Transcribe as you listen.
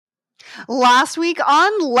Last week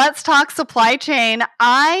on Let's Talk Supply Chain,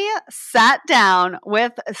 I sat down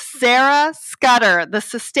with Sarah Scudder, the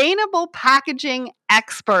sustainable packaging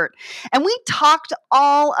expert, and we talked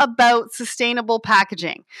all about sustainable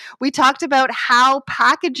packaging. We talked about how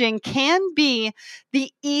packaging can be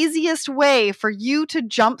the easiest way for you to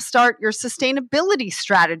jumpstart your sustainability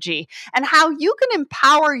strategy and how you can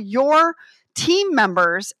empower your team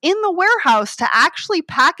members in the warehouse to actually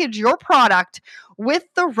package your product with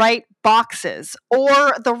the right boxes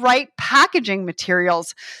or the right packaging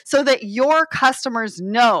materials so that your customers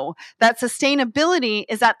know that sustainability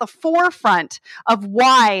is at the forefront of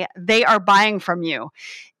why they are buying from you.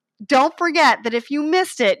 Don't forget that if you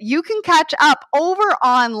missed it, you can catch up over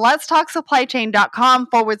on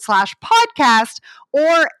letstalksupplychain.com/podcast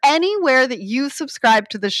or anywhere that you subscribe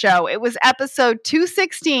to the show. It was episode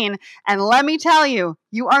 216, and let me tell you,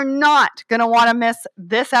 you are not going to want to miss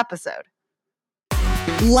this episode.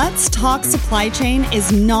 Let's Talk Supply Chain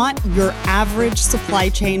is not your average supply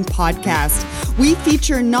chain podcast. We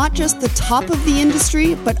feature not just the top of the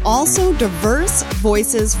industry, but also diverse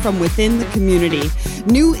voices from within the community,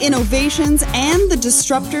 new innovations, and the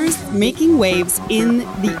disruptors making waves in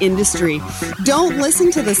the industry. Don't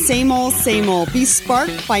listen to the same old, same old. Be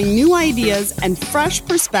sparked by new ideas and fresh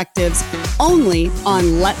perspectives only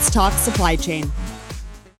on Let's Talk Supply Chain.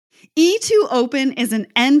 E2Open is an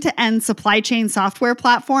end-to-end supply chain software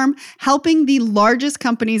platform helping the largest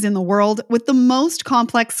companies in the world with the most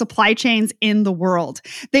complex supply chains in the world.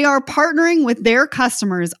 They are partnering with their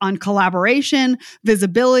customers on collaboration,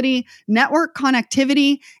 visibility, network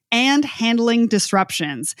connectivity, and handling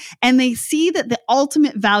disruptions. And they see that the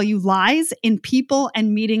ultimate value lies in people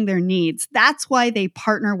and meeting their needs. That's why they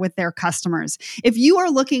partner with their customers. If you are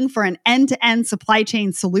looking for an end-to-end supply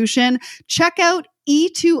chain solution, check out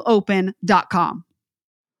e2open.com.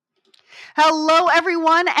 Hello,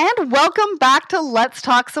 everyone, and welcome back to Let's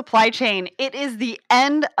Talk Supply Chain. It is the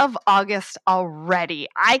end of August already.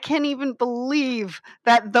 I can't even believe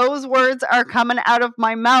that those words are coming out of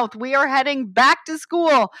my mouth. We are heading back to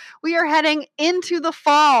school. We are heading into the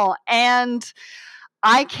fall, and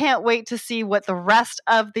I can't wait to see what the rest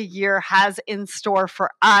of the year has in store for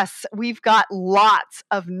us. We've got lots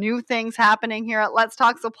of new things happening here at Let's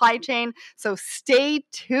Talk Supply Chain, so stay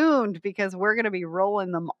tuned because we're going to be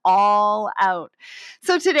rolling them all out.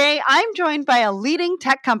 So today, I'm joined by a leading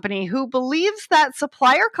tech company who believes that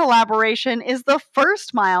supplier collaboration is the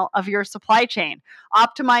first mile of your supply chain.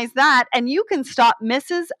 Optimize that, and you can stop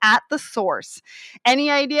misses at the source. Any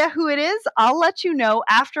idea who it is? I'll let you know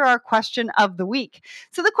after our question of the week.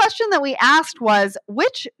 So the question that we asked was,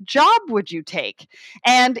 which job would you take?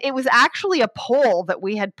 And it was actually a poll that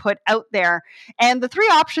we had put out there. And the three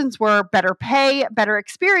options were better pay, better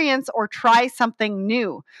experience, or try something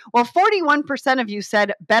new. Well, 41% of you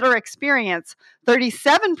said better experience,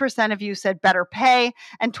 37% of you said better pay,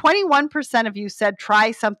 and 21% of you said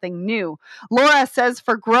try something new. Laura says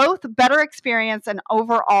for growth, better experience, and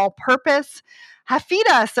overall purpose.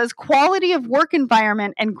 Hafida says quality of work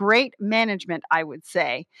environment and great management, I would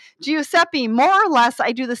say. Giuseppe, more or less,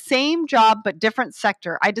 I do the same job but different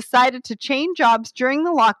sector. I decided to change jobs during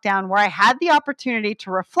the lockdown where I had the opportunity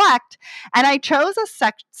to reflect, and I chose a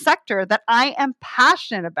sector that I am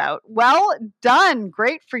passionate about. Well done.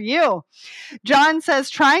 Great for you. John says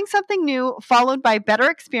trying something new followed by better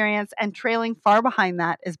experience, and trailing far behind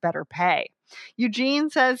that is better pay. Eugene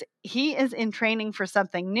says he is in training for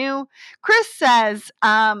something new. Chris says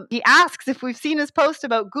he asks if we've seen his post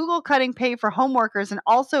about Google cutting pay for home workers and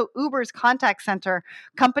also Uber's contact center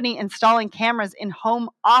company installing cameras in home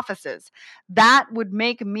offices. That would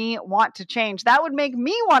make me want to change. That would make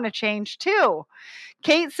me want to change too.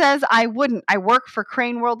 Kate says, I wouldn't. I work for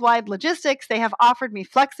Crane Worldwide Logistics. They have offered me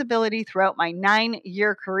flexibility throughout my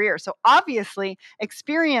 9-year career. So obviously,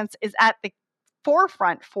 experience is at the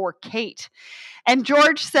forefront for Kate. And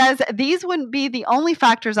George says these wouldn't be the only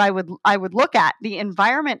factors I would look at. The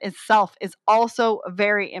environment itself is also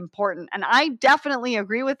very important. And I definitely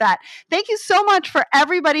agree with that. Thank you so much for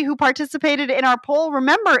everybody who participated in our poll.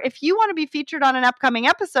 Remember, if you want to be featured on an upcoming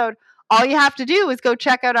episode, all you have to do is go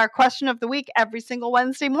check out our question of the week every single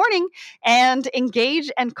Wednesday morning and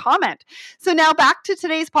engage and comment. So now back to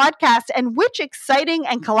today's podcast, and which exciting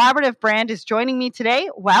and collaborative brand is joining me today?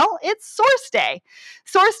 Well, it's SourceDay.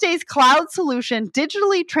 SourceDay's cloud solution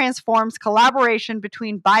digitally transforms collaboration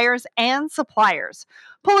between buyers and suppliers,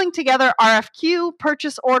 pulling together RFQ,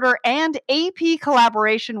 purchase order, and AP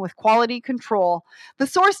collaboration with quality control. The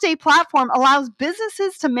SourceDay platform allows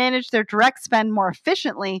businesses to manage their direct spend more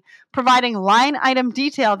efficiently, providing line item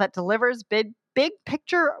detail that delivers big big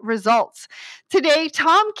picture results. Today,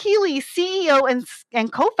 Tom Keeley, CEO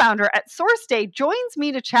and co-founder at SourceDay, joins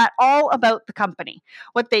me to chat all about the company,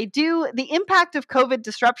 what they do, the impact of COVID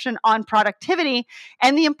disruption on productivity,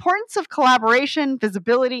 and the importance of collaboration,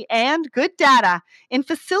 visibility, and good data in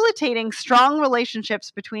facilitating strong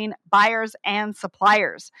relationships between buyers and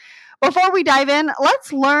suppliers. Before we dive in,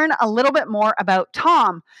 let's learn a little bit more about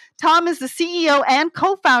Tom. Tom is the CEO and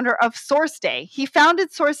co-founder of SourceDay. He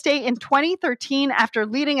founded SourceDay in 2013 after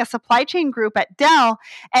leading a supply chain group at Dell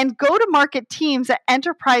and go-to-market teams at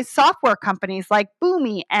enterprise software companies like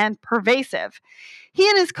Boomi and Pervasive. He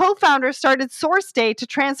and his co-founder started SourceDay to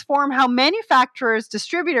transform how manufacturers,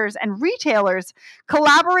 distributors, and retailers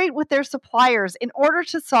collaborate with their suppliers in order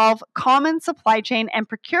to solve common supply chain and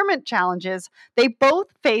procurement challenges they both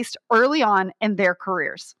faced early on in their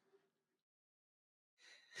careers.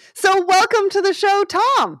 So welcome to the show,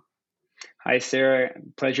 Tom. Hi, Sarah.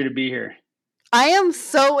 Pleasure to be here. I am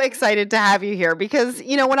so excited to have you here because,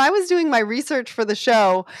 when I was doing my research for the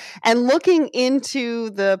show and looking into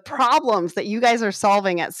the problems that you guys are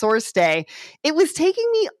solving at SourceDay, it was taking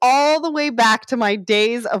me all the way back to my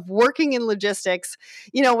days of working in logistics,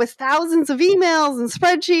 with thousands of emails and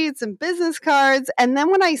spreadsheets and business cards. And then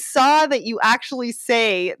when I saw that you actually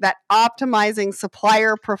say that optimizing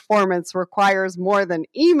supplier performance requires more than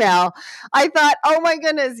email, I thought, oh my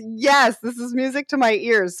goodness, yes, this is music to my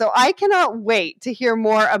ears. So I cannot wait to hear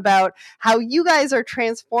more about how you guys are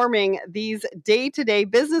transforming these day-to-day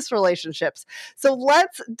business relationships. So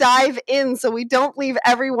let's dive in so we don't leave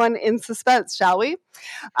everyone in suspense, shall we?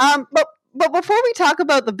 But before we talk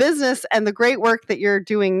about the business and the great work that you're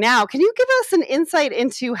doing now, can you give us an insight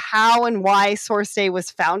into how and why SourceDay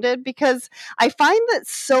was founded? Because I find that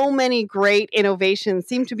so many great innovations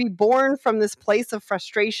seem to be born from this place of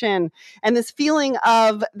frustration and this feeling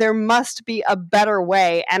of there must be a better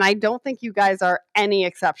way. And I don't think you guys are any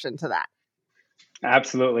exception to that.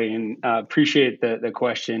 Absolutely. And appreciate the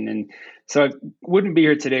question. And so I wouldn't be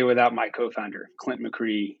here today without my co-founder, Clint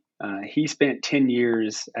McCree. He spent 10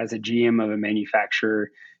 years as a GM of a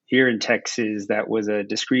manufacturer here in Texas that was a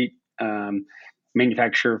discrete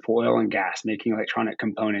manufacturer for oil and gas, making electronic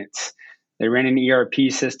components. They ran an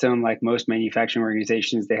ERP system like most manufacturing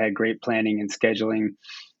organizations. They had great planning and scheduling.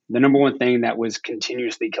 The number one thing that was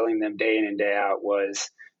continuously killing them day in and day out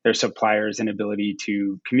was their suppliers' inability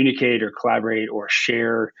to communicate or collaborate or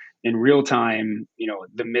share in real time,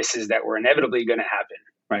 the misses that were inevitably going to happen.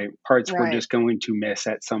 Right, parts were just going to miss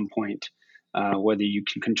at some point, whether you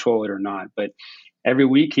can control it or not. But every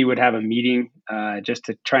week he would have a meeting just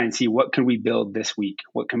to try and see what can we build this week,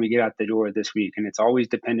 what can we get out the door this week, and it's always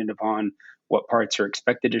dependent upon what parts are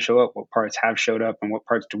expected to show up, what parts have showed up, and what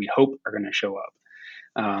parts do we hope are going to show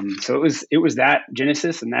up. So it was that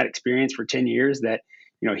genesis and that experience for 10 years that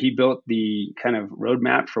he built the kind of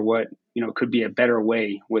roadmap for what could be a better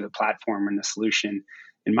way with a platform and a solution.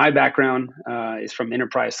 And my background is from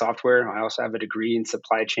enterprise software. I also have a degree in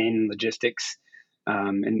supply chain and logistics,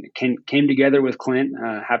 and came together with Clint.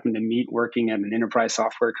 Happened to meet working at an enterprise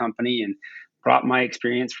software company, and brought my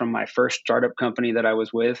experience from my first startup company that I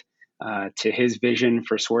was with to his vision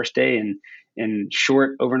for SourceDay, and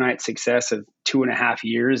short overnight success of 2.5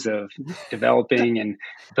 years of developing and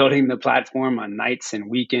building the platform on nights and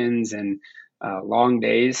weekends and long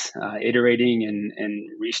days, iterating and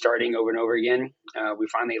restarting over and over again. We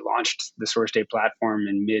finally launched the SourceDay platform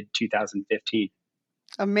in mid-2015.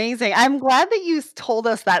 Amazing. I'm glad that you told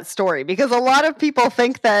us that story because a lot of people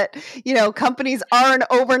think that, companies are an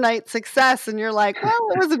overnight success. And you're like, well,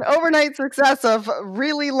 it was an overnight success of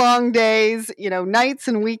really long days, nights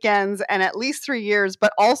and weekends, and at least 3 years,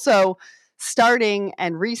 but also starting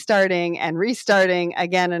and restarting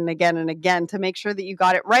again and again and again to make sure that you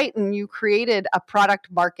got it right and you created a product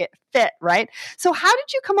market fit, right? So how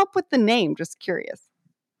did you come up with the name? Just curious.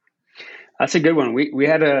 That's a good one. We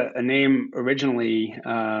had a name originally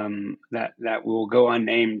that will go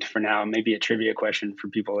unnamed for now. Maybe a trivia question for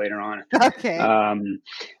people later on. Okay.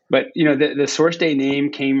 But the SourceDay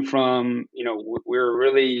name came from we're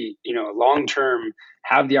really long term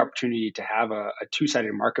have the opportunity to have a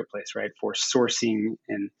two-sided marketplace, right, for sourcing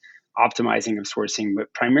and optimizing of sourcing,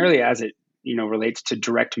 but primarily as it relates to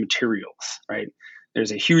direct materials, right?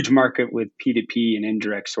 There's a huge market with P2P and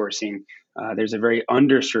indirect sourcing. There's a very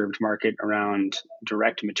underserved market around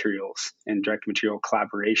direct materials and direct material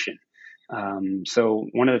collaboration. So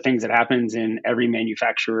one of the things that happens in every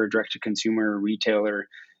manufacturer, direct-to-consumer, retailer,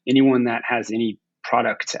 anyone that has any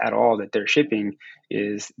product at all that they're shipping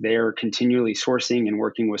is they're continually sourcing and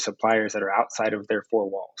working with suppliers that are outside of their four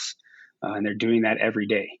walls. And they're doing that every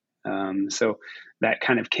day. So that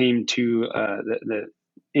kind of came to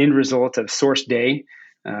end result of SourceDay,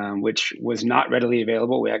 which was not readily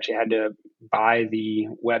available. We actually had to buy the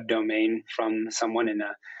web domain from someone in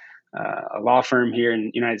a law firm here in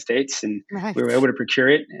the United States, and we were Right. able to procure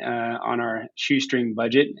it on our shoestring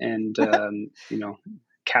budget and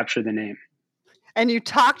capture the name. And you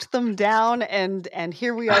talked them down, and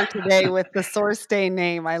here we are today with the SourceDay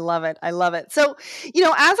name. I love it. I love it. So, as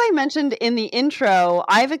I mentioned in the intro,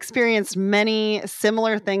 I've experienced many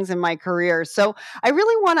similar things in my career. So I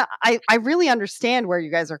really want to, I really understand where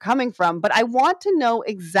you guys are coming from, but I want to know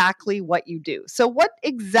exactly what you do. So what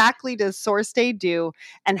exactly does SourceDay do,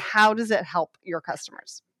 and how does it help your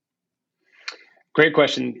customers? Great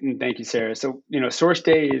question, and thank you, Sarah. So,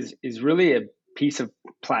 SourceDay is really a piece of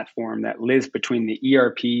platform that lives between the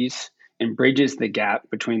ERPs and bridges the gap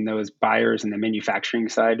between those buyers and the manufacturing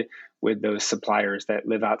side with those suppliers that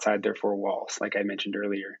live outside their four walls, like I mentioned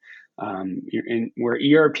earlier. We're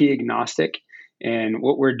ERP agnostic, and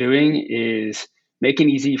what we're doing is making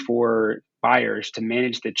it easy for buyers to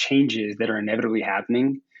manage the changes that are inevitably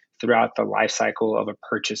happening throughout the life cycle of a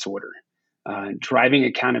purchase order. Driving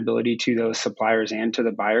accountability to those suppliers and to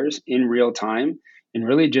the buyers in real time, and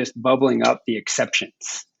really just bubbling up the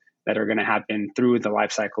exceptions that are going to happen through the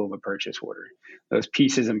life cycle of a purchase order. Those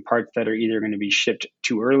pieces and parts that are either going to be shipped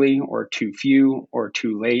too early or too few or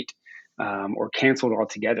too late, or canceled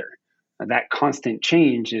altogether. That constant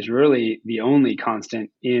change is really the only constant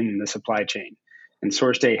in the supply chain. And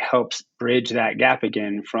SourceDay helps bridge that gap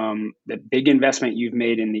again from the big investment you've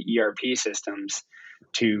made in the ERP systems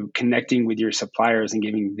to connecting with your suppliers and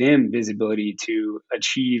giving them visibility to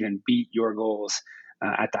achieve and beat your goals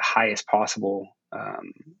at the highest possible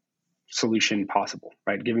solution possible,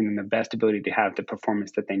 right? Giving them the best ability to have the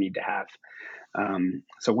performance that they need to have.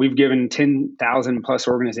 So we've given 10,000 plus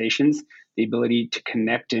organizations the ability to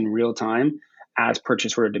connect in real time as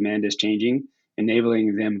purchase order demand is changing,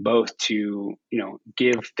 enabling them both to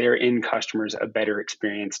give their end customers a better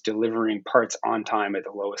experience, delivering parts on time at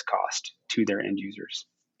the lowest cost to their end users.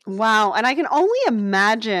 Wow. And I can only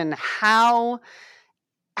imagine how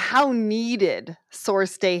needed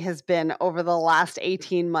SourceDay has been over the last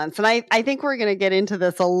 18 months. And I think we're going to get into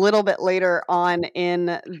this a little bit later on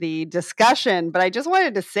in the discussion, but I just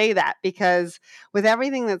wanted to say that because with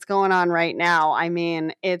everything that's going on right now, I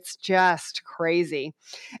mean, it's just crazy.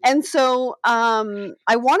 And so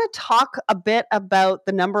I want to talk a bit about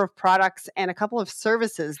the number of products and a couple of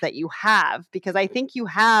services that you have, because I think you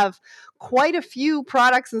have quite a few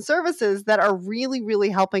products and services that are really, really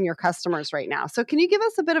helping your customers right now. So can you give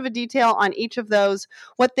us a bit of a detail on each of those,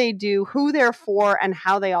 what they do, who they're for, and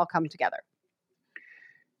how they all come together?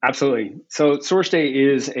 Absolutely. So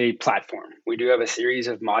SourceDay is a platform. We do have a series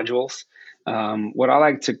of modules. What I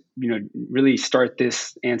like to really start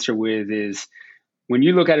this answer with is when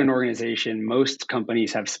you look at an organization, most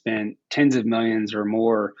companies have spent tens of millions or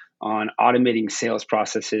more on automating sales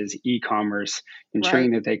processes, e-commerce,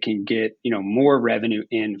 ensuring that they can get more revenue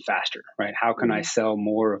in faster, right? How can I sell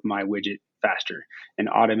more of my widget faster and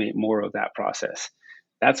automate more of that process?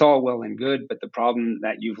 That's all well and good, but the problem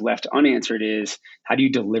that you've left unanswered is how do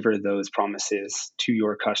you deliver those promises to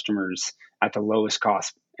your customers at the lowest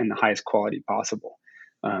cost and the highest quality possible?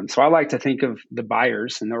 So I like to think of the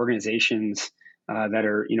buyers and the organizations that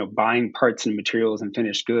are buying parts and materials and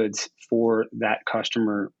finished goods for that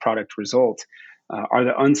customer product result are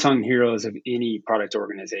the unsung heroes of any product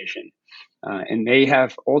organization. And they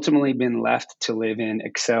have ultimately been left to live in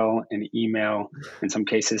Excel and email, in some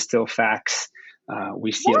cases still fax.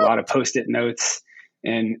 We see a lot of post-it notes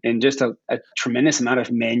and just a tremendous amount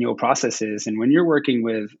of manual processes. And when you're working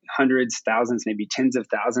with hundreds, thousands, maybe tens of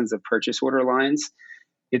thousands of purchase order lines,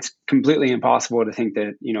 it's completely impossible to think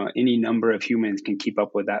that any number of humans can keep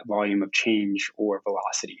up with that volume of change or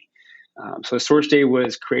velocity. So SourceDay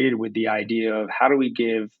was created with the idea of how do we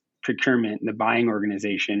give procurement, the buying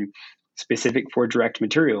organization, specific for direct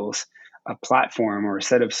materials, a platform or a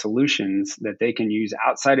set of solutions that they can use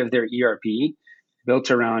outside of their ERP,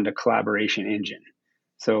 built around a collaboration engine.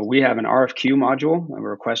 So we have an RFQ module, a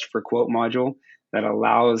request for quote module, that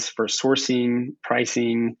allows for sourcing,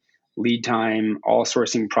 pricing, lead time, all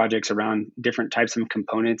sourcing projects around different types of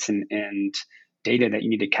components and data that you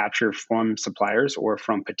need to capture from suppliers or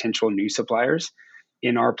from potential new suppliers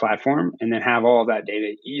in our platform, and then have all of that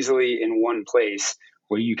data easily in one place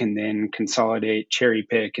where you can then consolidate, cherry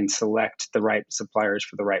pick, and select the right suppliers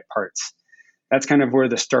for the right parts. That's kind of where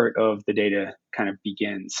the start of the data kind of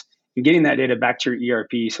begins. And getting that data back to your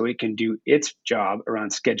ERP so it can do its job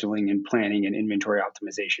around scheduling and planning and inventory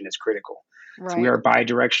optimization is critical. Right. So we are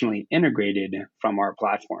bi-directionally integrated from our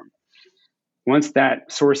platform. Once that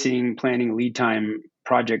sourcing, planning, lead time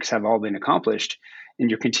projects have all been accomplished, and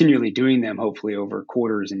you're continually doing them, hopefully over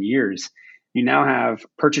quarters and years, you now have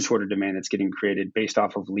purchase order demand that's getting created based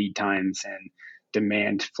off of lead times and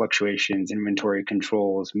demand fluctuations, inventory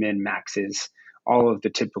controls, min maxes, all of the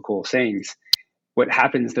typical things. What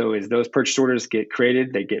happens though is those purchase orders get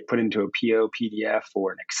created, they get put into a PO, PDF,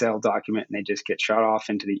 or an Excel document, and they just get shot off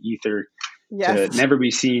into the ether to Yes. never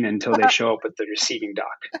be seen until they show up at the receiving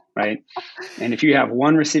dock, right? And if you have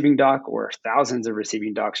one receiving dock or thousands of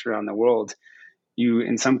receiving docks around the world, you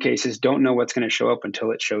in some cases don't know what's going to show up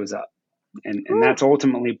until it shows up. And that's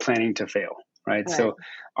ultimately planning to fail, right? So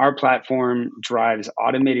our platform drives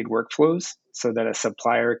automated workflows so that a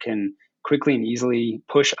supplier can quickly and easily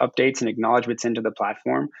push updates and acknowledgments into the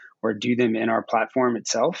platform or do them in our platform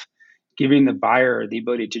itself, giving the buyer the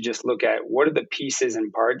ability to just look at what are the pieces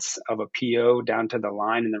and parts of a PO down to the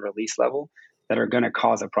line and the release level that are going to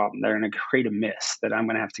cause a problem, that are going to create a miss that I'm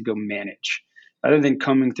going to have to go manage. Rather than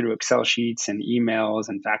coming through Excel sheets and emails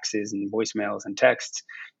and faxes and voicemails and texts,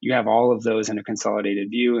 you have all of those in a consolidated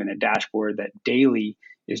view and a dashboard that daily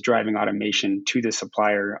is driving automation to the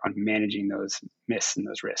supplier on managing those misses and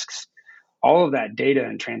those risks. All of that data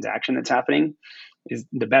and transaction that's happening is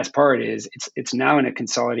the best part is it's now in a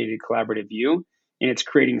consolidated collaborative view, and it's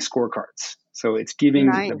creating scorecards. So it's giving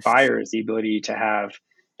the buyers the ability to have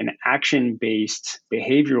an action-based,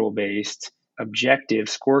 behavioral-based, objective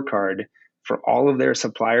scorecard for all of their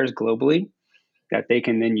suppliers globally that they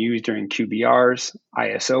can then use during QBRs,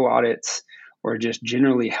 ISO audits, or just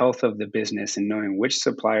generally health of the business and knowing which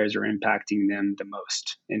suppliers are impacting them the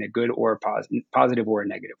most in a good or positive or a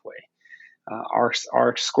negative way. Our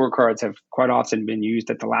scorecards have quite often been used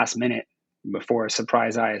at the last minute before a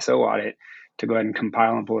surprise ISO audit to go ahead and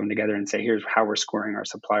compile and pull them together and say, here's how we're scoring our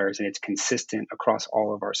suppliers. And it's consistent across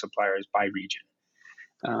all of our suppliers by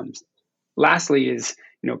region. Lastly is,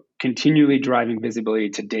 continually driving visibility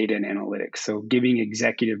to data and analytics. So giving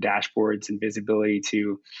executive dashboards and visibility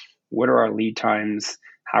to what are our lead times,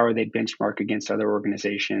 how are they benchmarked against other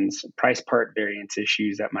organizations, price part variance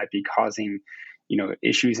issues that might be causing,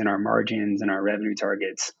 issues in our margins and our revenue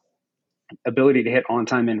targets, ability to hit on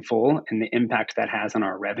time in full and the impact that has on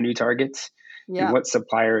our revenue targets, and what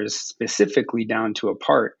suppliers specifically down to a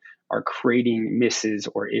part are creating misses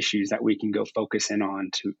or issues that we can go focus in on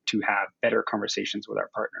to have better conversations with our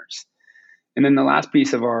partners. And then the last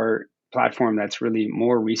piece of our platform that's really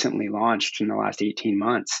more recently launched in the last 18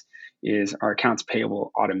 months is our accounts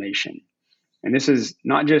payable automation. And this is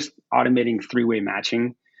not just automating three-way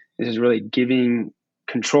matching. This is really giving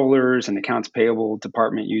controllers and accounts payable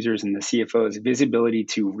department users and the CFOs visibility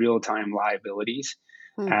to real-time liabilities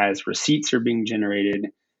as receipts are being generated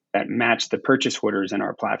that match the purchase orders in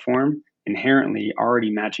our platform, inherently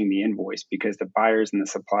already matching the invoice because the buyers and the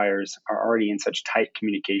suppliers are already in such tight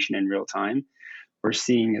communication in real time. We're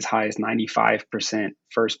seeing as high as 95%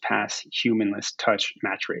 first pass humanless touch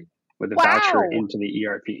match rate with a voucher into the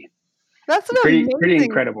ERP. That's pretty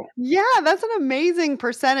incredible. Yeah, that's an amazing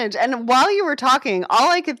percentage. And while you were talking, all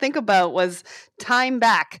I could think about was time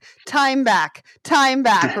back,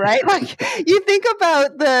 right? Like you think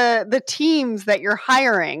about the teams that you're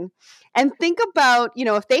hiring and think about,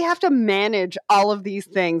 if they have to manage all of these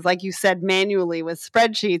things, like you said, manually with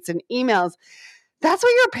spreadsheets and emails. That's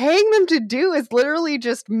what you're paying them to do is literally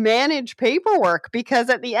just manage paperwork,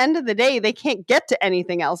 because at the end of the day, they can't get to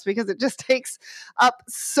anything else because it just takes up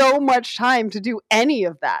so much time to do any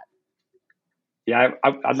of that. Yeah,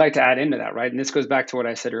 I'd like to add into that, right? And this goes back to what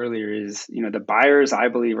I said earlier is, the buyers, I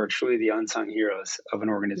believe, are truly the unsung heroes of an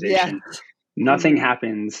organization. Yes. Nothing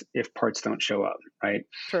happens if parts don't show up, right?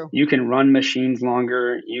 True. You can run machines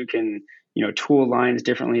longer. You can, tool lines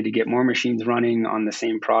differently to get more machines running on the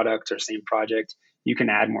same product or same project. You can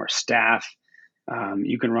add more staff.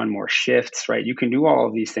 You can run more shifts, right? You can do all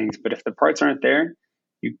of these things, but if the parts aren't there,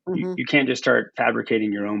 you can't just start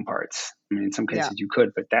fabricating your own parts. I mean, in some cases you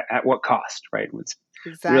could, but that at what cost, right?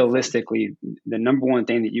 Realistically, the number one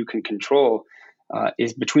thing that you can control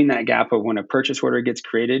is between that gap of when a purchase order gets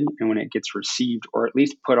created and when it gets received, or at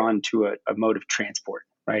least put onto a mode of transport,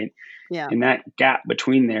 right? Yeah. In that gap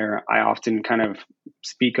between there, I often kind of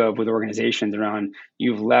speak of with organizations around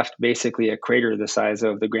you've left basically a crater the size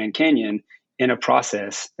of the Grand Canyon in a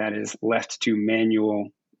process that is left to manual,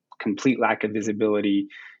 complete lack of visibility,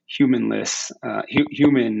 humanless,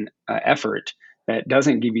 human effort that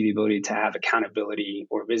doesn't give you the ability to have accountability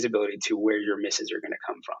or visibility to where your misses are going to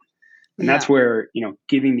come from. And that's where,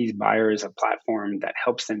 giving these buyers a platform that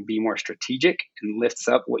helps them be more strategic and lifts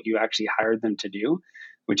up what you actually hired them to do,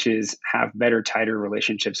 which is have better, tighter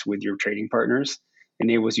relationships with your trading partners,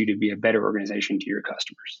 enables you to be a better organization to your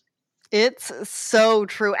customers. It's so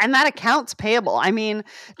true. And that accounts payable. I mean,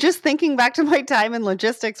 just thinking back to my time in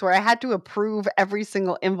logistics where I had to approve every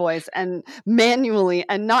single invoice and manually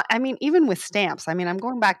and not, I mean, even with stamps. I mean, I'm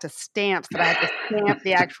going back to stamps that I had to stamp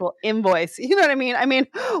the actual invoice. You know what I mean? I mean,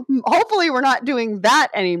 hopefully we're not doing that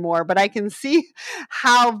anymore, but I can see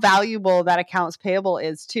how valuable that accounts payable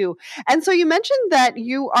is too. And so you mentioned that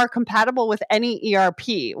you are compatible with any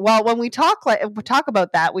ERP. Well, when we talk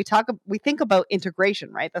about that, we think about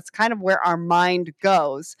integration, right? That's kind of where our mind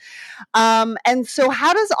goes. And so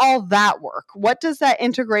how does all that work? What does that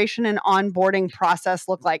integration and onboarding process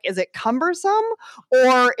look like? Is it cumbersome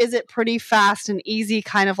or is it pretty fast and easy,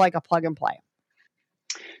 kind of like a plug and play?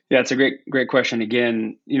 Yeah, it's a great question.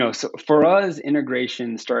 Again, so for us,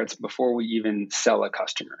 integration starts before we even sell a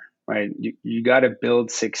customer, right? You got to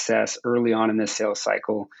build success early on in the sales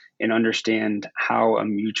cycle and understand how a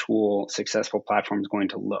mutual successful platform is going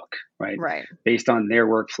to look, right? Right. Based on their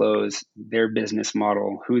workflows, their business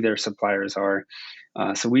model, who their suppliers are.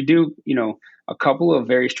 So we do, a couple of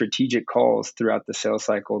very strategic calls throughout the sales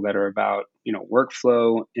cycle that are about,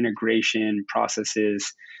 workflow, integration,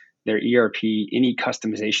 processes, their ERP, any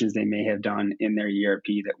customizations they may have done in their ERP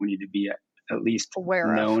that we need to be at least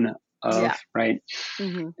Aware known of, Yeah. right?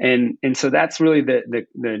 Mm-hmm. And so that's really the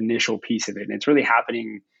initial piece of it. And it's really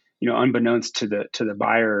happening, unbeknownst to the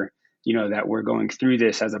buyer, that we're going through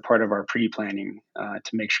this as a part of our pre-planning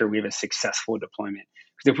to make sure we have a successful deployment.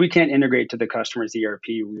 Because if we can't integrate to the customer's ERP,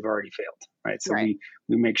 we've already failed, right? So Right.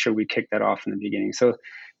 we make sure we kick that off in the beginning. So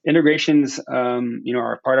integrations,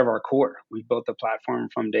 are part of our core. We built the platform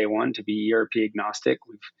from day one to be ERP agnostic.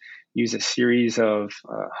 We've used a series of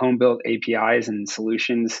home-built APIs and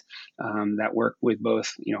solutions that work with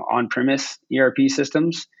both, on-premise ERP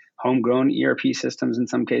systems, homegrown ERP systems in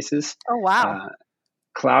some cases, Oh, wow.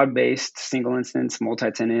 cloud-based, single instance,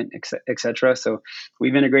 multi-tenant, et cetera. So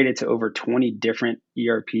we've integrated to over 20 different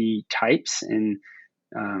ERP types and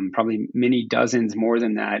probably many dozens more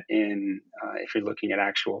than that if you're looking at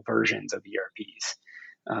actual versions of ERPs,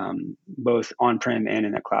 both on-prem and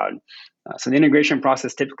in the cloud. So the integration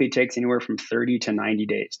process typically takes anywhere from 30 to 90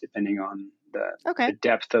 days, depending on the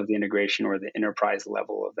depth of the integration or the enterprise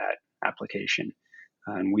level of that application.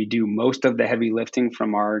 And we do most of the heavy lifting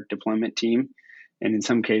from our deployment team. And in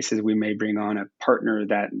some cases, we may bring on a partner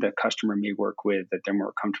that the customer may work with that they're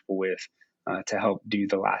more comfortable with to help do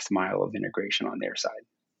the last mile of integration on their side.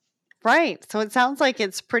 Right. So it sounds like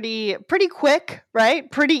it's pretty quick, right?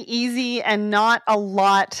 Pretty easy and not a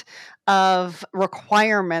lot of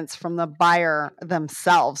requirements from the buyer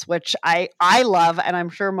themselves, which I love, and I'm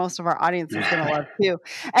sure most of our audience is going to love too.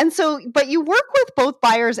 And so, but you work with both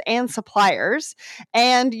buyers and suppliers,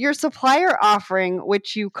 and your supplier offering,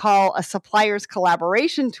 which you call a suppliers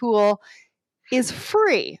collaboration tool, is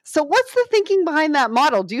free. So what's the thinking behind that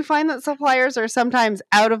model? Do you find that suppliers are sometimes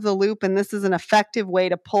out of the loop and this is an effective way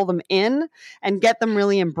to pull them in and get them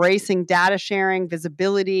really embracing data sharing,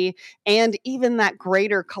 visibility, and even that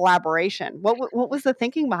greater collaboration? What was the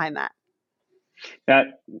thinking behind that?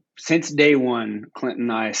 That since day one, Clinton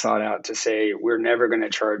and I sought out to say we're never going to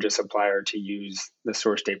charge a supplier to use the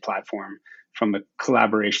SourceDay platform from a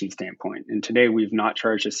collaboration standpoint. And today we've not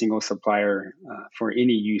charged a single supplier for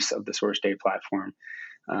any use of the SourceDay platform.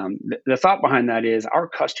 The thought behind that is our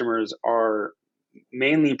customers are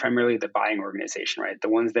primarily the buying organization, right? The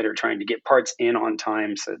ones that are trying to get parts in on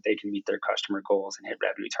time so that they can meet their customer goals and hit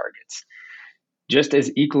revenue targets. Just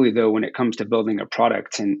as equally, though, when it comes to building a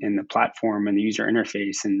product and the platform and the user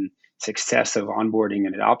interface and success of onboarding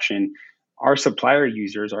and adoption, our supplier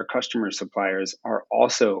users, our customer suppliers, are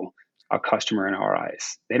also a customer in our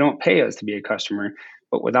eyes. They don't pay us to be a customer,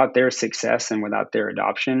 but without their success and without their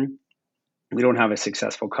adoption, we don't have a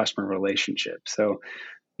successful customer relationship. So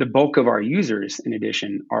the bulk of our users, in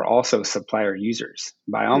addition, are also supplier users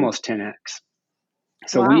by almost 10x.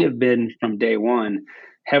 So we have been, from day one,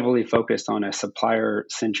 heavily focused on a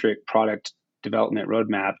supplier-centric product development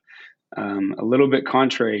roadmap, a little bit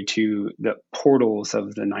contrary to the portals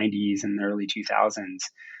of the 90s and the early 2000s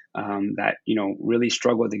that really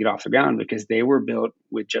struggled to get off the ground because they were built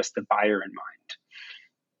with just the buyer in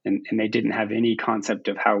mind. And they didn't have any concept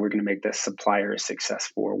of how we're going to make the supplier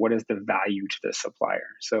successful or what is the value to the supplier.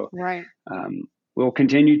 So we'll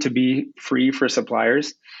continue to be free for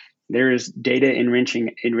suppliers. There's data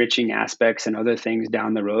enriching aspects and other things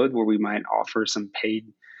down the road where we might offer some paid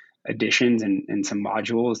additions and some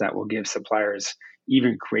modules that will give suppliers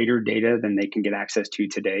even greater data than they can get access to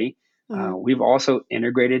today. We've also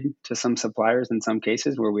integrated to some suppliers in some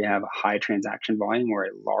cases where we have a high transaction volume or a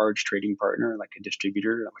large trading partner like a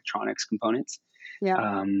distributor, electronics components.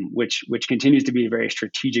 Yeah. Which continues to be a very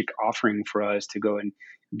strategic offering for us to go and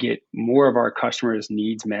get more of our customers'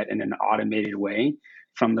 needs met in an automated way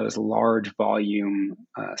from those large volume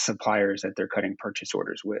suppliers that they're cutting purchase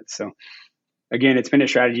orders with. So again, it's been a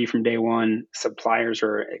strategy from day one. Suppliers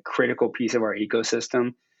are a critical piece of our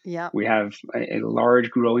ecosystem. Yeah. We have a large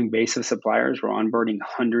growing base of suppliers. We're onboarding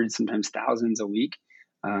hundreds, sometimes thousands a week.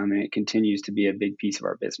 And it continues to be a big piece of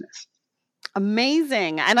our business.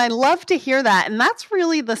 Amazing. And I love to hear that. And that's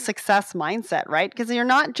really the success mindset, right? Because you're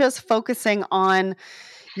not just focusing on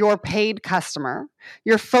your paid customer,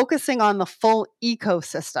 you're focusing on the full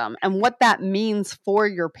ecosystem and what that means for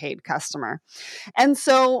your paid customer. And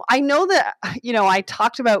so I know that, I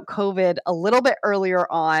talked about COVID a little bit earlier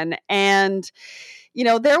on, and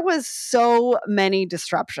there was so many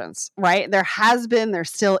disruptions, right? There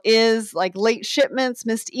still is, like late shipments,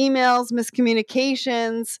 missed emails,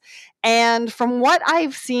 miscommunications. And from what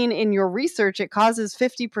I've seen in your research, it causes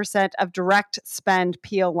 50% of direct spend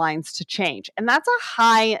PO lines to change. And that's a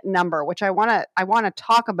high number, which I want to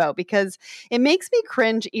talk about because it makes me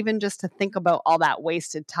cringe even just to think about all that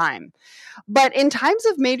wasted time. But in times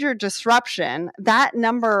of major disruption, that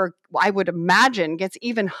number, I would imagine, gets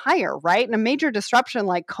even higher, right? And a major disruption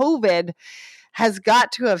like COVID has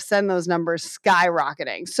got to have sent those numbers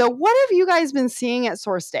skyrocketing. So what have you guys been seeing at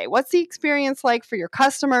SourceDay? What's the experience like for your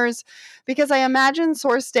customers? Because I imagine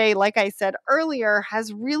SourceDay, like I said earlier,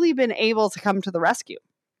 has really been able to come to the rescue.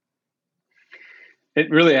 It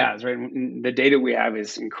really has, right? The data we have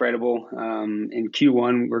is incredible. In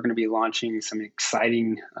Q1, we're going to be launching some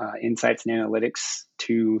exciting insights and analytics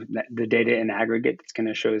to the data in aggregate. That's going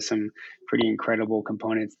to show some pretty incredible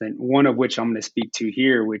components. That one of which I'm going to speak to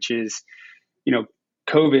here, which is,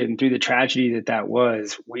 COVID, and through the tragedy that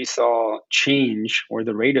was, we saw change, or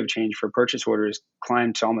the rate of change for purchase orders,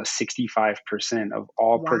 climb to almost 65% of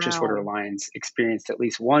all purchase order lines experienced at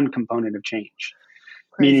least one component of change.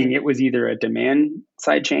 Crazy. Meaning it was either a demand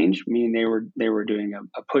side change, meaning they were doing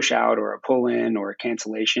a push out or a pull in or a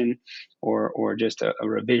cancellation or just a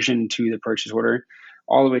revision to the purchase order,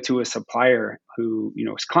 all the way to a supplier who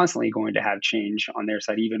is constantly going to have change on their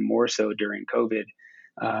side, even more so during COVID.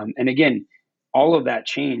 And again, all of that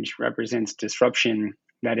change represents disruption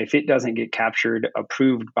that, if it doesn't get captured,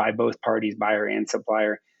 approved by both parties, buyer and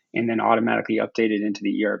supplier, and then automatically updated into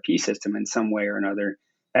the ERP system in some way or another,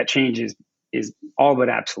 that change is all but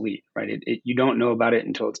obsolete, right? You don't know about it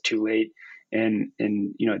until it's too late, and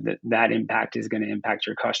that impact is going to impact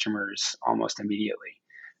your customers almost immediately.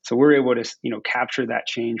 So we're able to capture that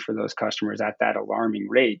change for those customers at that alarming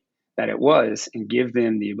rate that it was, and give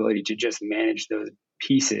them the ability to just manage those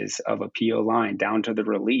pieces of a PO line down to the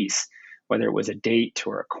release, whether it was a date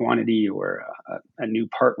or a quantity or a new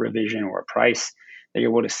part revision or a price. They're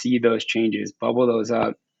able to see those changes, bubble those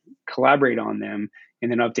up, collaborate on them, and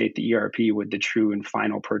then update the ERP with the true and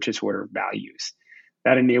final purchase order values.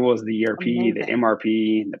 That enables the ERP, the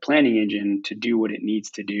MRP, the planning engine to do what it needs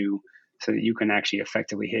to do so that you can actually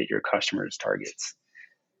effectively hit your customers' targets.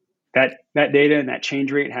 That data and that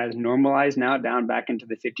change rate has normalized now down back into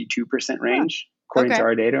the 52% range, according to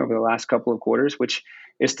our data over the last couple of quarters, which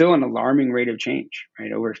is still an alarming rate of change,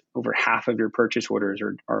 right? Over half of your purchase orders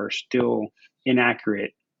are still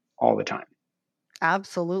inaccurate all the time.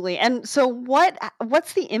 Absolutely. And so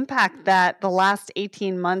what's the impact that the last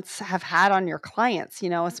 18 months have had on your clients,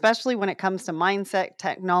 especially when it comes to mindset,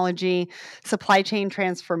 technology, supply chain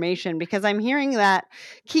transformation? Because I'm hearing that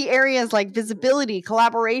key areas like visibility,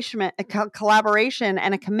 collaboration,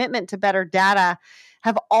 and a commitment to better data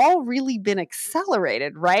have all really been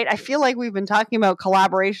accelerated, right? I feel like we've been talking about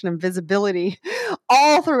collaboration and visibility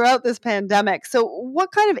all throughout this pandemic. So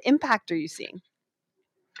what kind of impact are you seeing?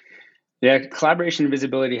 Yeah, collaboration and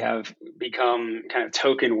visibility have become kind of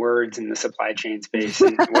token words in the supply chain space.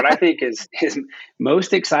 And what I think is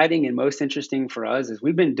most exciting and most interesting for us is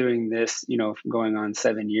we've been doing this, going on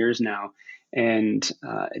 7 years now. And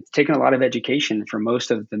it's taken a lot of education for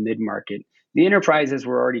most of the mid-market. The enterprises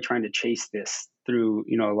were already trying to chase this through,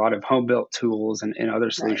 a lot of home-built tools and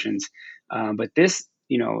other solutions. Right. But this,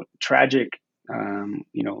 tragic,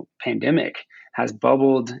 pandemic has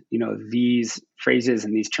bubbled, these phrases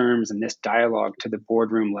and these terms and this dialogue to the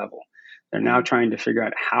boardroom level. They're now trying to figure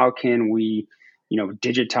out how can we,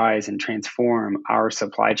 digitize and transform our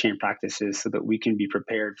supply chain practices so that we can be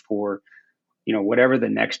prepared for, whatever the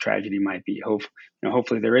next tragedy might be.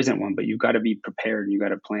 Hopefully there isn't one, but you've got to be prepared and you've got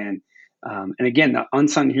to plan. And again, the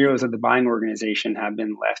unsung heroes of the buying organization have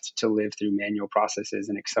been left to live through manual processes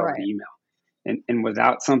and Excel and email. And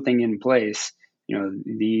without something in place,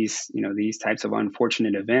 these types of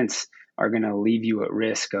unfortunate events are going to leave you at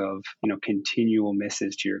risk of, continual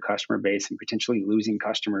misses to your customer base and potentially losing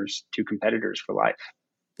customers to competitors for life.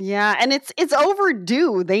 Yeah, and it's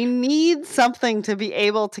overdue. They need something to be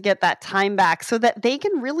able to get that time back so that they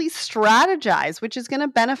can really strategize, which is going to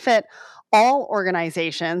benefit all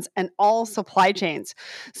organizations and all supply chains.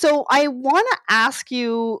 So I want to ask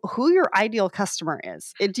you who your ideal customer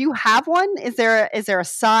is. Do you have one? Is there a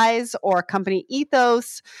size or a company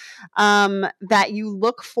ethos that you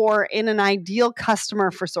look for in an ideal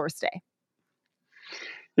customer for SourceDay?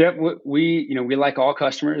 Yeah, we like all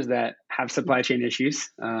customers that have supply chain issues.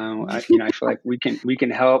 I feel like we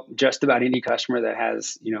can help just about any customer that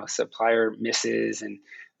has supplier misses, and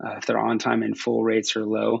if their on time and full rates are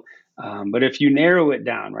low. But if you narrow it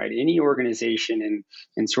down, right, any organization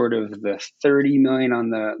in sort of the 30 million on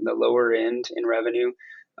the lower end in revenue,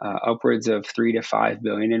 upwards of 3 to 5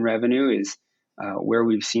 billion in revenue is where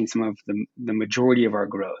we've seen some of the majority of our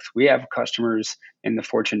growth. We have customers in the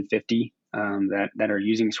Fortune 50 that are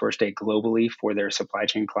using SourceDay globally for their supply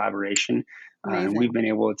chain collaboration. And we've been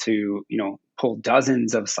able to, pull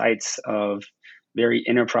dozens of sites of very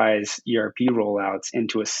enterprise ERP rollouts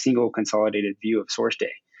into a single consolidated view of SourceDay.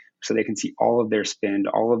 So they can see all of their spend,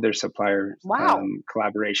 all of their supplier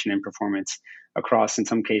collaboration and performance across, in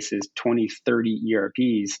some cases, 20, 30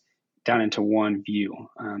 ERPs down into one view.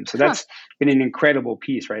 So that's been an incredible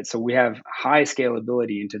piece, right? So we have high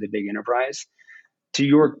scalability into the big enterprise. To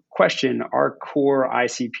your question, our core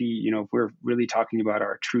ICP, if we're really talking about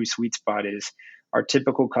our true sweet spot, is our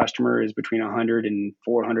typical customer is between 100 and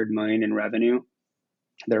 400 million in revenue.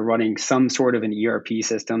 They're running some sort of an ERP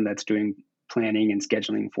system that's doing planning and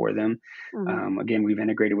scheduling for them. Again, we've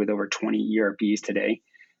integrated with over 20 ERPs today.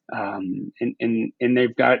 And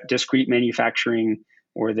they've got discrete manufacturing,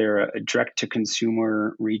 or they're a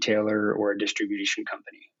direct-to-consumer retailer or a distribution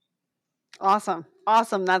company. Awesome.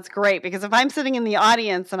 That's great, because if I'm sitting in the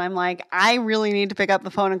audience and I'm like, I really need to pick up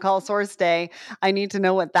the phone and call SourceDay, I need to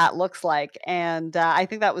know what that looks like. And I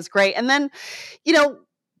think that was great. And then,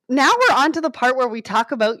 now we're on to the part where we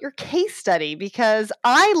talk about your case study, because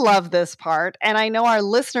I love this part, and I know our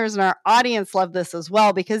listeners and our audience love this as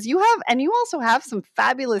well, because you also have some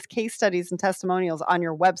fabulous case studies and testimonials on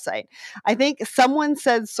your website. I think someone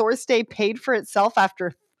said SourceDay paid for itself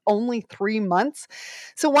after only 3 months.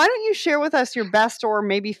 So why don't you share with us your best or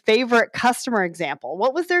maybe favorite customer example?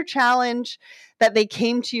 What was their challenge that they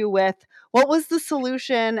came to you with? What was the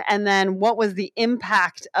solution? And then what was the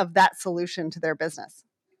impact of that solution to their business?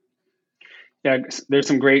 Yeah, there's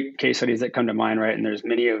some great case studies that come to mind, right? And there's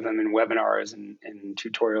many of them in webinars and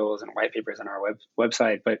tutorials and white papers on our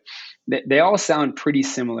website, but they all sound pretty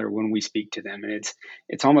similar when we speak to them. And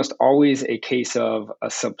it's almost always a case of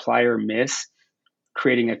a supplier miss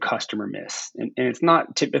creating a customer miss. And it's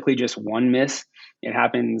not typically just one miss. It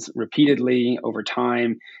happens repeatedly over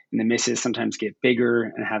time, and the misses sometimes get bigger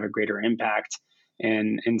and have a greater impact.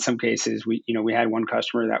 And in some cases, we had one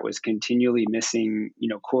customer that was continually missing,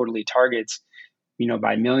 quarterly targets,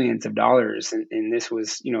 by millions of dollars. And this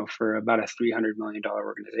was, for about a $300 million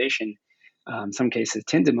organization, some cases,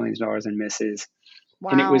 tens of millions of dollars in misses.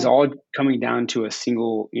 Wow. And it was all coming down to a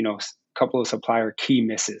single, couple of supplier key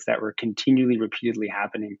misses that were continually, repeatedly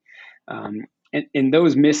happening. And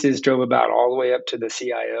those misses drove about all the way up to the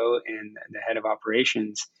CIO and the head of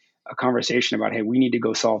operations, a conversation about, hey, we need to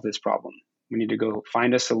go solve this problem. We need to go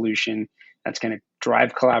find a solution that's going to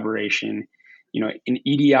drive collaboration. An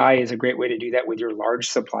EDI is a great way to do that with your large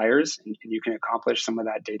suppliers, and you can accomplish some of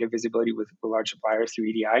that data visibility with large suppliers through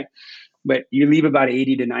EDI. But you leave about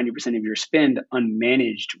 80 to 90% of your spend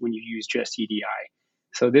unmanaged when you use just EDI.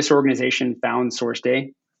 So this organization found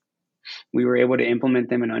SourceDay. We were able to implement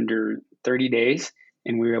them in under 30 days,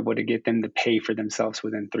 and we were able to get them to pay for themselves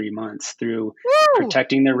within 3 months through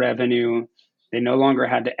protecting their revenue. They no longer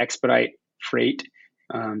had to expedite freight.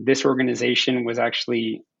 This organization was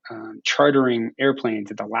actually chartering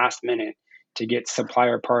airplanes at the last minute to get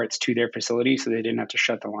supplier parts to their facility, so they didn't have to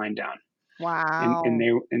shut the line down. Wow. And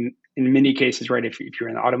in many cases, right, if you're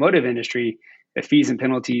in the automotive industry, the fees and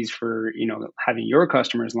penalties for having your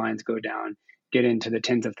customers' lines go down get into the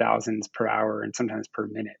tens of thousands per hour and sometimes per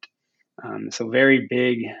minute. So very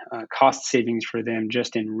big cost savings for them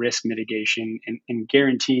just in risk mitigation and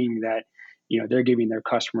guaranteeing that they're giving their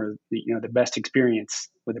customer the best experience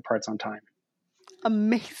with the parts on time.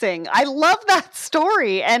 Amazing. I love that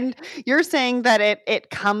story. And you're saying that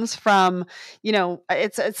it comes from,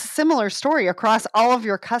 it's a similar story across all of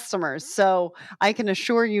your customers. So I can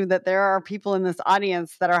assure you that there are people in this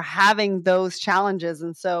audience that are having those challenges.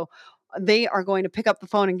 And so they are going to pick up the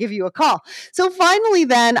phone and give you a call. So finally,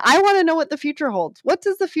 then, I want to know what the future holds. What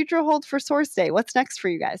does the future hold for SourceDay? What's next for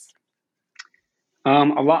you guys? A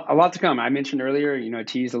lot to come. I mentioned earlier,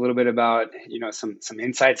 teased a little bit about, some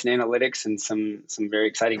insights and analytics and some very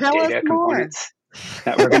exciting Tell us data more. components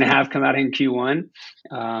that we're going to have come out in Q1.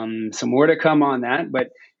 Some more to come on that. But,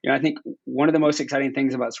 I think one of the most exciting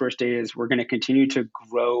things about SourceDay is we're going to continue to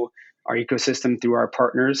grow our ecosystem through our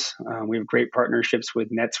partners. We have great partnerships with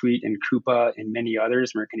NetSuite and Coupa and many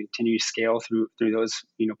others. We're going to continue to scale through those,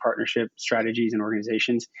 partnership strategies and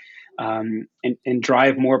organizations. And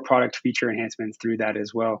drive more product feature enhancements through that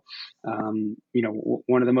as well.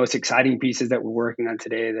 One of the most exciting pieces that we're working on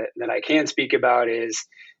today that I can speak about is,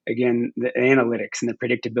 again, the analytics and the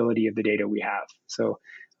predictability of the data we have. So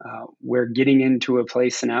we're getting into a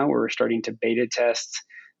place now where we're starting to beta test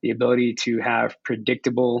the ability to have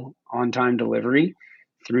predictable on-time delivery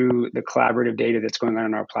through the collaborative data that's going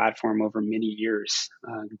on our platform over many years,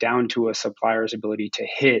 down to a supplier's ability to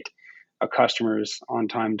hit a customer's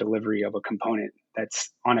on-time delivery of a component that's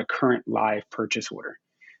on a current live purchase order.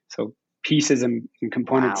 So pieces and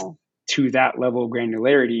components to that level of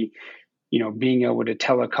granularity, being able to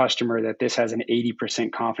tell a customer that this has an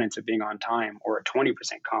 80% confidence of being on time or a 20%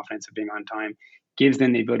 confidence of being on time gives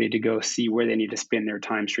them the ability to go see where they need to spend their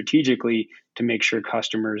time strategically to make sure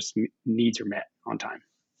customers' needs are met on time.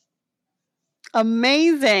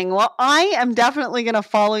 Amazing. Well, I am definitely going to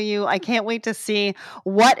follow you. I can't wait to see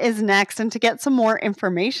what is next and to get some more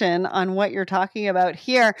information on what you're talking about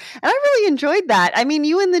here. And I really enjoyed that. I mean,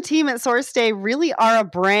 you and the team at SourceDay really are a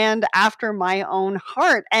brand after my own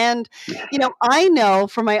heart. And, I know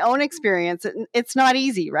from my own experience, it's not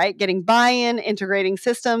easy, right? Getting buy-in, integrating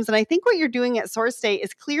systems. And I think what you're doing at SourceDay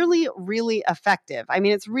is clearly really effective. I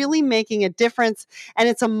mean, it's really making a difference, and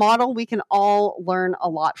it's a model we can all learn a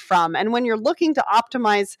lot from. And when you're looking to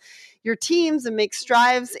optimize your teams and make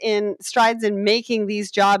strides in making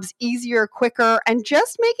these jobs easier, quicker, and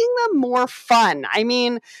just making them more fun. I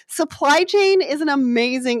mean, supply chain is an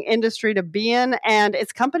amazing industry to be in, and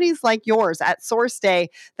it's companies like yours at SourceDay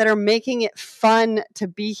that are making it fun to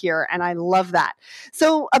be here, and I love that.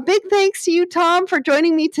 So a big thanks to you, Tom, for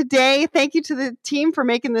joining me today. Thank you to the team for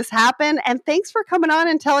making this happen, and thanks for coming on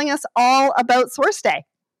and telling us all about SourceDay.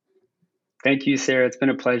 Thank you, Sarah. It's been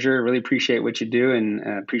a pleasure. Really appreciate what you do and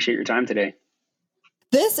appreciate your time today.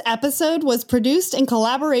 This episode was produced in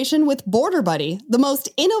collaboration with BorderBuddy, the most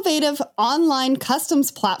innovative online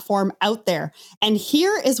customs platform out there. And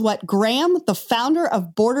here is what Graham, the founder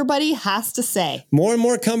of BorderBuddy, has to say. More and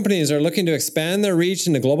more companies are looking to expand their reach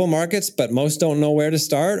into global markets, but most don't know where to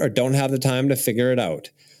start or don't have the time to figure it out.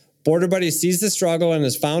 BorderBuddy sees the struggle and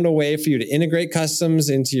has found a way for you to integrate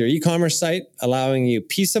customs into your e-commerce site, allowing you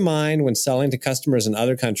peace of mind when selling to customers in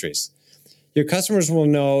other countries. Your customers will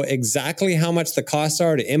know exactly how much the costs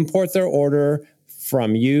are to import their order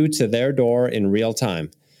from you to their door in real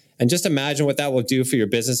time. And just imagine what that will do for your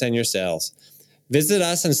business and your sales. Visit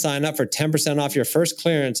us and sign up for 10% off your first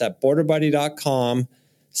clearance at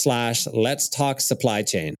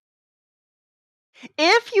borderbuddy.com/letstalksupplychain.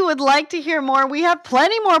 If you would like to hear more, we have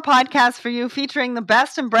plenty more podcasts for you featuring the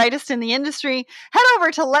best and brightest in the industry. Head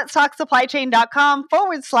over to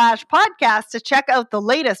letstalksupplychain.com/podcast to check out the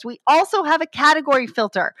latest. We also have a category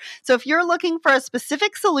filter. So if you're looking for a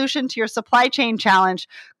specific solution to your supply chain challenge,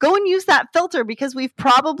 go and use that filter because we've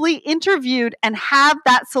probably interviewed and have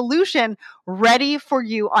that solution ready for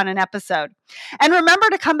you on an episode. And remember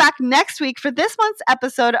to come back next week for this month's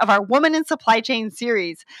episode of our Woman in Supply Chain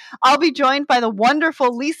series. I'll be joined by the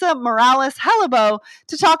wonderful Lisa Morales-Hellebo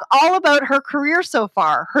to talk all about her career so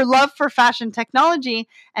far, her love for fashion technology,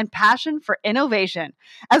 and passion for innovation,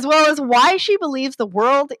 as well as why she believes the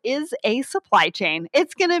world is a supply chain.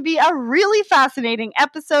 It's going to be a really fascinating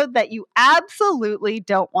episode that you absolutely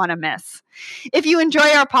don't want to miss. If you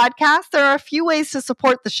enjoy our podcast, there are a few ways to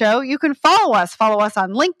support the show. You can follow us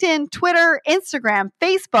on LinkedIn, Twitter, Instagram,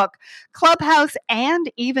 Facebook, Clubhouse, and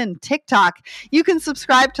even TikTok. You can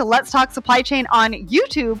subscribe to Let's Talk Supply Chain on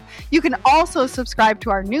YouTube. You can also subscribe to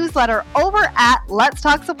our newsletter over at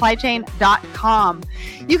letstalksupplychain.com.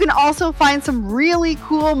 You can also find some really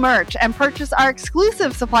cool merch and purchase our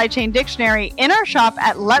exclusive supply chain dictionary in our shop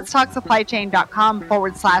at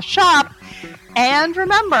letstalksupplychain.com/shop. And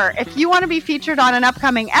remember, if you want to be featured on an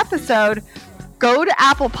upcoming episode, go to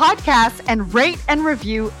Apple Podcasts and rate and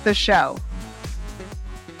review the show.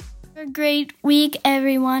 Have a great week,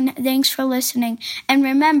 everyone. Thanks for listening. And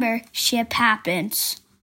remember, ship happens.